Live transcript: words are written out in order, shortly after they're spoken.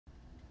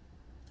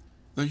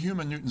The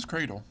Human Newton's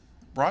Cradle,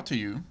 brought to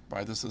you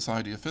by the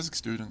Society of Physics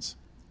Students,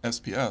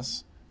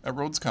 SPS, at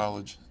Rhodes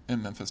College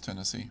in Memphis,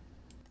 Tennessee.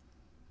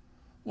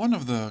 One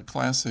of the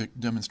classic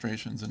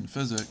demonstrations in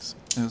physics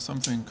is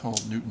something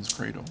called Newton's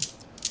Cradle.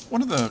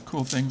 One of the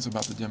cool things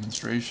about the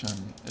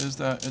demonstration is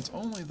that it's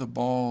only the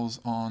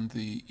balls on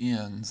the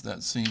ends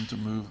that seem to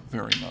move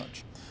very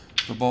much.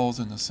 The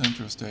balls in the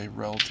center stay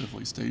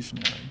relatively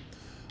stationary.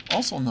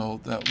 Also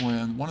note that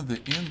when one of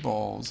the end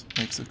balls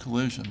makes a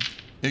collision,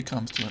 it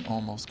comes to an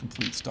almost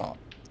complete stop.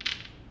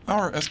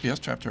 Our SPS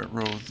chapter at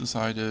Rhodes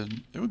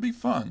decided it would be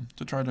fun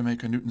to try to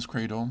make a Newton's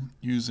Cradle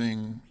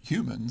using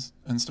humans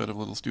instead of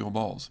little steel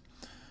balls.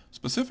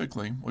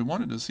 Specifically, we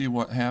wanted to see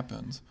what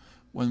happens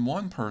when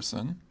one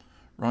person,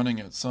 running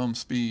at some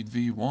speed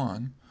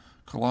v1,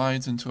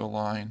 collides into a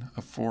line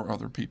of 4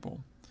 other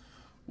people.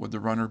 Would the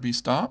runner be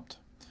stopped?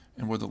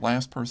 And would the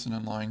last person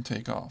in line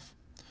take off?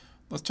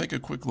 Let's take a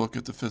quick look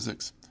at the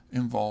physics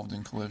involved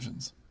in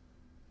collisions.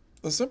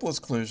 The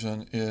simplest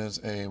collision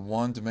is a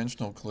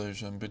one-dimensional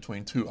collision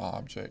between 2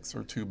 objects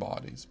or 2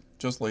 bodies,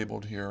 just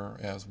labeled here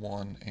as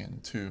 1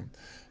 and 2.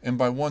 And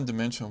by one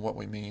dimension, what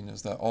we mean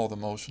is that all the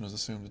motion is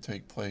assumed to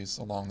take place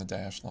along the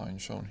dashed line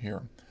shown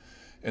here.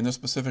 In this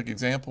specific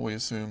example, we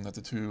assume that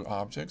the 2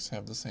 objects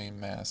have the same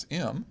mass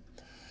m,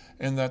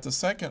 and that the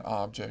second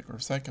object or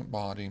second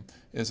body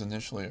is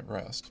initially at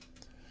rest.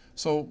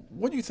 So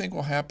what do you think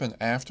will happen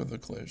after the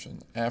collision,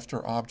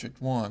 after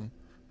object 1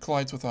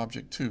 collides with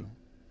object 2?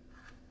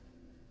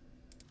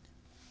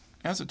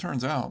 As it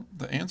turns out,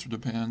 the answer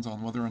depends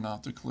on whether or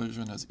not the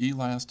collision is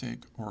elastic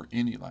or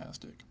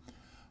inelastic.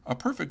 A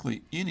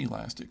perfectly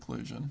inelastic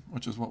collision,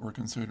 which is what we're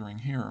considering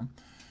here,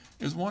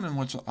 is one in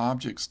which the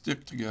objects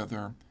stick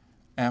together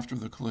after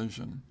the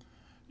collision.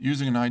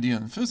 Using an idea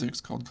in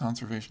physics called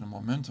conservation of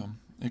momentum,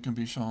 it can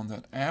be shown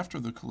that after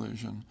the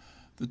collision,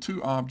 the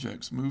 2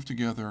 objects move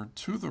together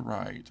to the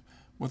right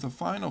with a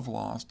final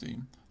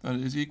velocity that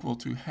is equal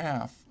to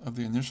half of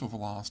the initial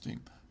velocity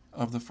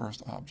of the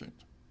first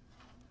object.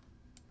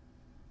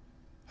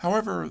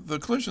 However, the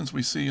collisions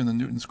we see in the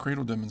Newton's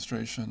Cradle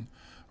demonstration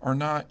are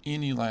not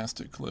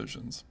inelastic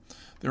collisions.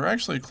 They're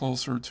actually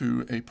closer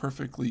to a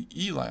perfectly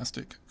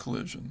elastic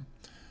collision.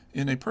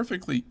 In a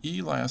perfectly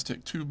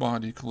elastic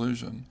 2-body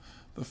collision,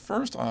 the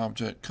first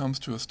object comes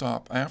to a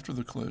stop after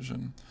the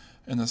collision,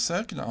 and the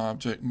second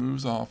object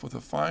moves off with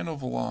a final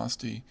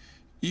velocity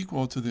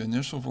equal to the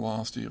initial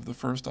velocity of the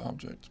first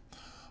object.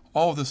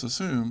 All of this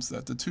assumes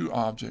that the 2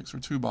 objects or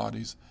 2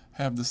 bodies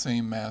have the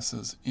same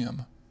masses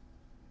m.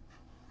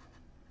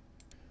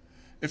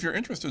 If you're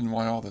interested in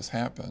why all this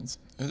happens,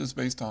 it is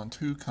based on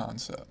 2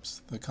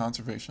 concepts, the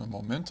conservation of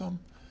momentum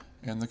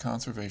and the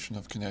conservation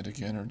of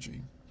kinetic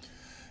energy.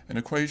 An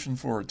equation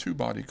for a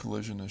 2-body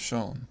collision is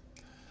shown.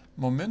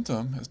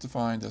 Momentum is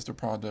defined as the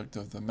product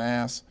of the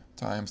mass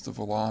times the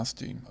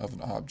velocity of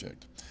an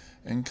object.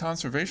 And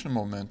conservation of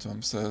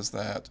momentum says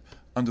that,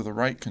 under the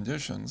right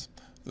conditions,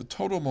 the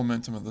total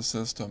momentum of the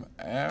system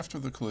after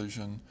the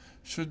collision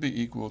should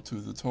be equal to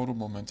the total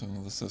momentum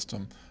of the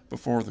system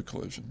before the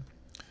collision.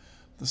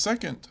 The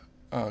second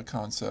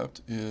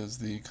concept is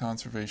the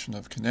conservation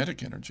of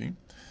kinetic energy.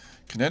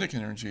 Kinetic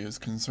energy is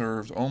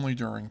conserved only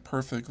during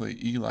perfectly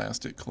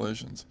elastic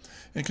collisions,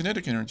 and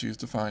kinetic energy is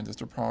defined as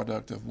the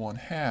product of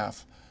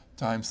 1/2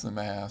 times the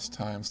mass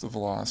times the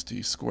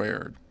velocity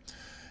squared.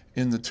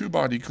 In the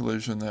 2-body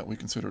collision that we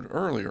considered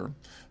earlier,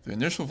 the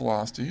initial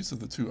velocities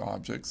of the 2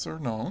 objects are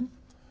known,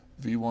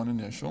 v1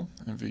 initial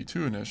and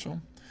v2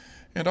 initial,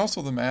 and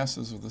also the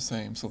masses are the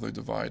same, so they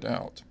divide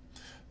out.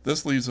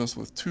 This leaves us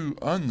with 2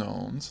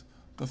 unknowns,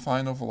 the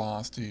final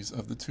velocities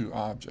of the 2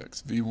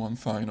 objects, v1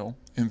 final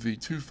and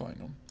v2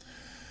 final.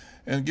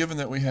 And given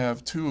that we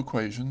have 2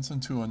 equations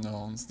and 2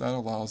 unknowns, that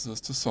allows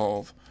us to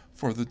solve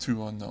for the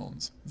 2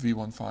 unknowns,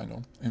 v1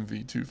 final and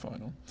v2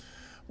 final.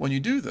 When you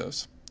do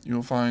this,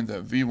 you'll find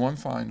that v1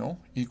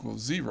 final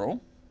equals 0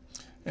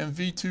 and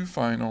v2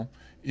 final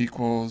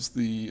equals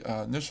the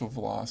initial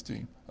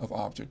velocity of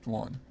object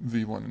 1,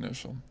 v1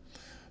 initial.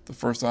 The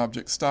first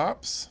object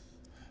stops,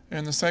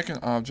 and the second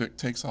object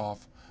takes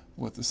off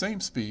with the same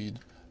speed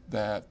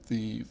that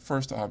the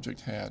first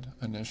object had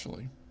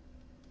initially.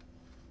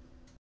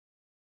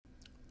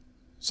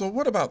 So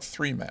what about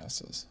 3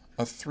 masses,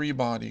 a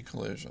 3-body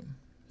collision?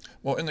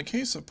 Well, in the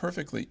case of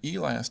perfectly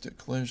elastic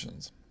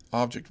collisions,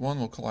 object 1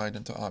 will collide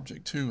into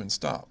object 2 and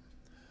stop.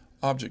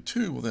 Object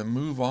 2 will then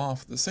move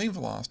off the same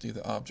velocity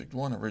that object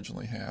 1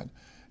 originally had,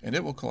 and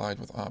it will collide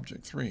with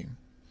object 3.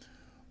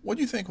 What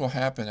do you think will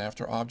happen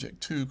after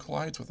object 2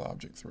 collides with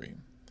object 3?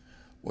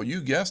 Well,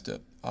 you guessed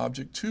it,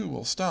 object 2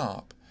 will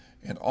stop,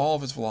 and all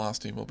of its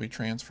velocity will be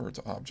transferred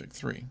to object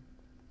 3.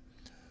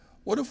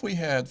 What if we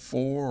had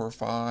 4 or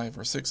 5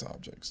 or 6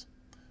 objects?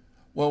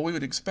 Well, we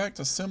would expect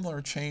a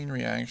similar chain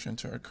reaction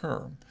to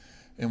occur,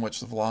 in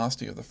which the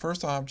velocity of the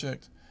first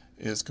object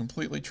is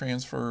completely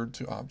transferred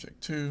to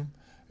object 2,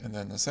 and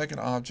then the second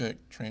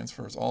object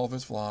transfers all of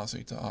its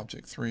velocity to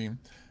object 3,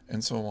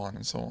 and so on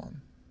and so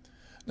on.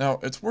 Now,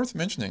 it's worth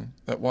mentioning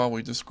that while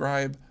we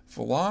describe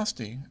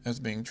velocity as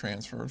being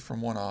transferred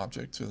from one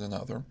object to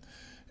another,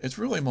 It's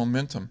really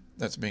momentum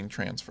that's being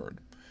transferred.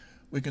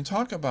 We can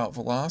talk about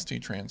velocity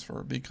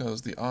transfer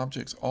because the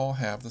objects all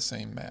have the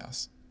same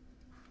mass.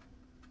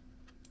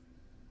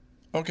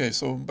 Okay,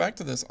 so back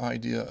to this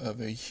idea of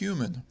a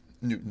human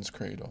Newton's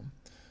cradle.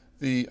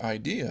 The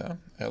idea,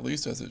 at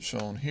least as it's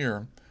shown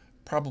here,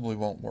 probably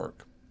won't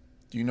work.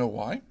 Do you know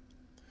why?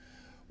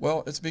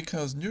 Well, it's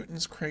because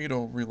Newton's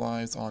cradle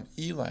relies on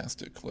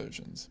elastic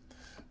collisions.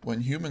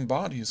 When human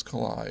bodies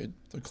collide,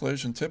 the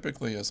collision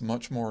typically is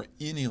much more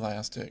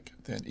inelastic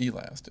than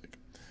elastic,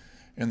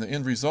 and the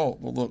end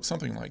result will look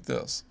something like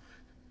this.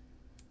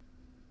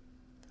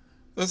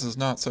 This is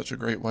not such a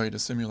great way to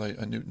simulate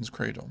a Newton's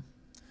cradle.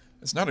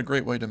 It's not a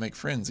great way to make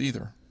friends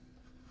either.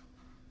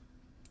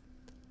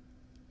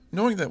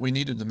 Knowing that we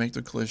needed to make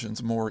the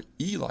collisions more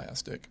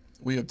elastic,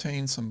 we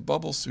obtained some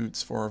bubble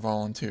suits for our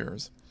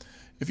volunteers.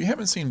 If you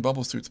haven't seen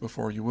bubble suits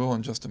before, you will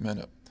in just a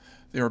minute.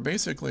 They are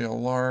basically a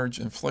large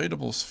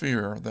inflatable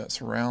sphere that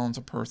surrounds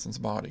a person's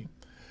body.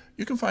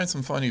 You can find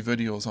some funny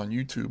videos on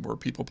YouTube where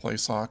people play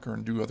soccer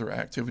and do other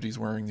activities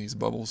wearing these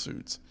bubble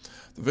suits.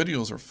 The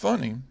videos are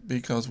funny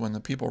because when the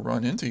people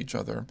run into each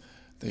other,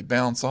 they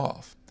bounce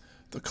off.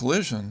 The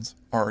collisions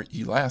are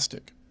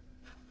elastic.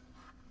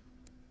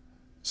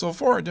 So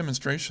for our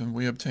demonstration,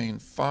 we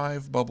obtained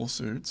 5 bubble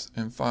suits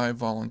and 5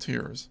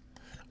 volunteers.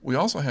 We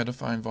also had to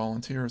find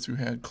volunteers who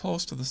had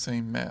close to the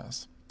same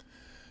mass.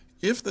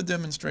 If the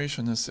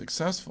demonstration is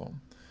successful,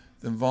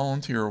 then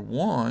volunteer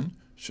 1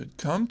 should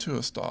come to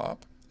a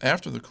stop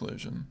after the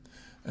collision,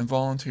 and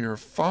volunteer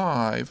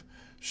 5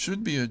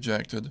 should be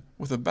ejected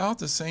with about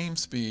the same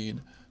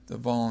speed that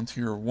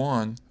volunteer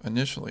 1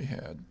 initially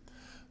had.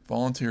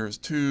 Volunteers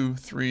 2,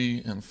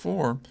 3, and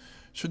 4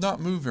 should not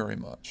move very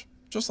much,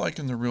 just like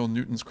in the real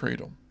Newton's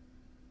cradle.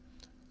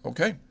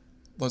 Okay,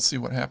 let's see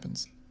what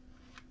happens.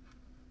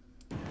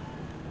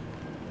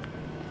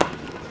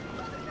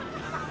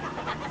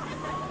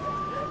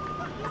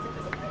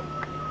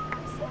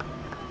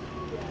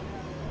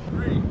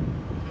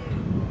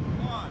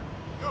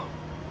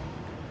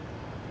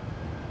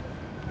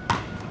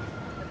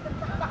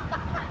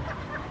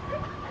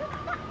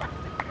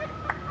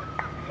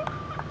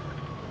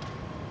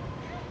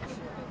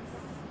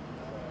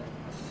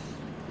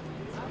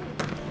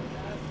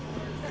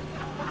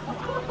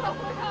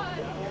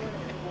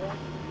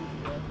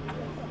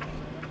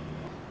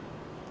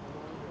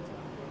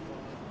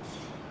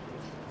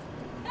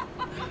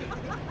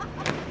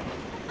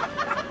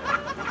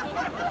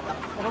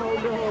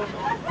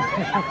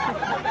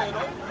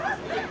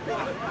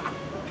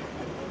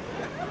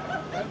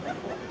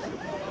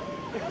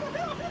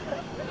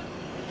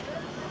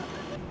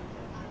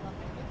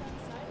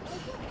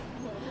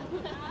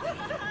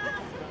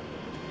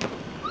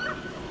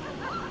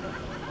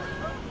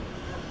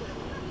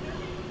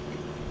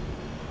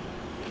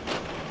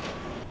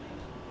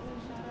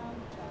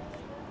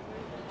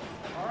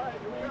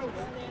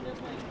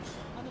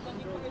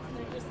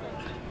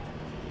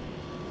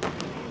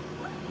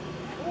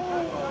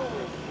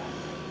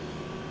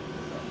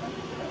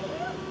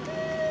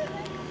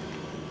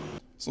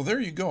 So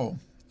there you go,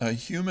 a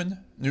human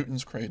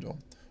Newton's cradle,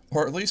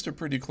 or at least a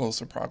pretty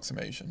close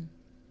approximation.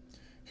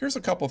 Here's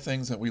a couple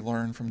things that we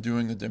learned from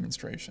doing the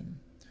demonstration.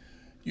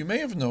 You may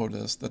have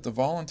noticed that the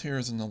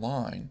volunteers in the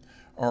line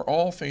are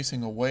all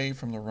facing away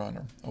from the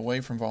runner,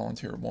 away from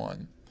volunteer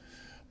 1.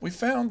 We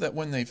found that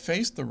when they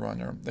faced the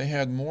runner, they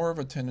had more of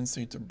a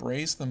tendency to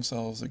brace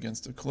themselves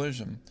against a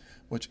collision,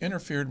 which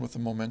interfered with the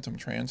momentum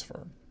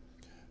transfer.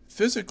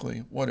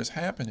 Physically, what is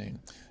happening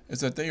is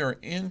that they are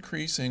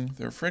increasing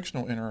their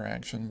frictional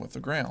interaction with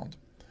the ground.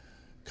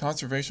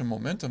 Conservation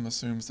momentum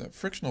assumes that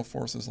frictional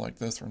forces like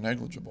this are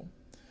negligible.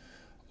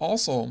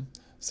 Also,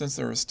 since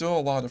there is still a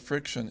lot of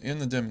friction in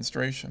the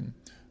demonstration,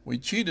 we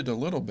cheated a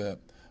little bit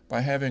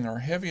by having our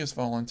heaviest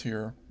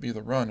volunteer be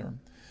the runner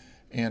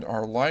and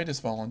our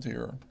lightest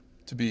volunteer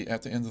to be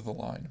at the end of the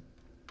line.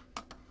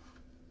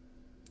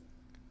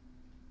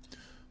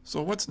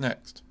 So what's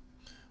next?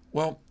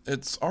 Well,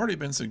 it's already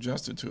been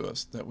suggested to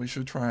us that we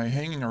should try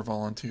hanging our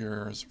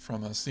volunteers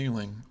from a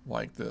ceiling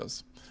like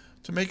this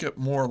to make it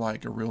more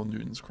like a real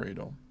Newton's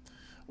cradle.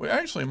 We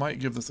actually might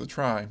give this a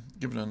try,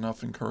 given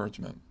enough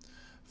encouragement.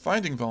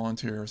 Finding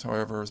volunteers,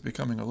 however, is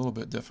becoming a little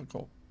bit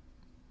difficult.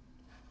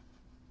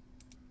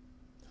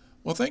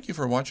 Well, thank you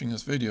for watching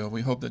this video.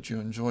 We hope that you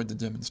enjoyed the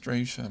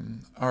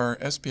demonstration. Our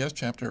SPS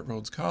chapter at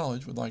Rhodes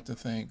College would like to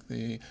thank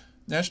the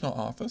National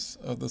Office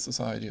of the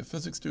Society of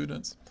Physics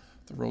Students,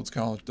 the Rhodes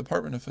College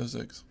Department of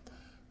Physics,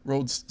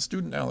 Rhodes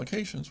Student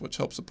Allocations, which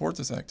help support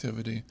this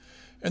activity,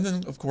 and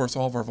then, of course,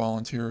 all of our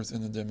volunteers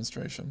in the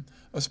demonstration,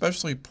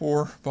 especially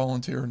poor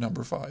volunteer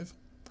number 5.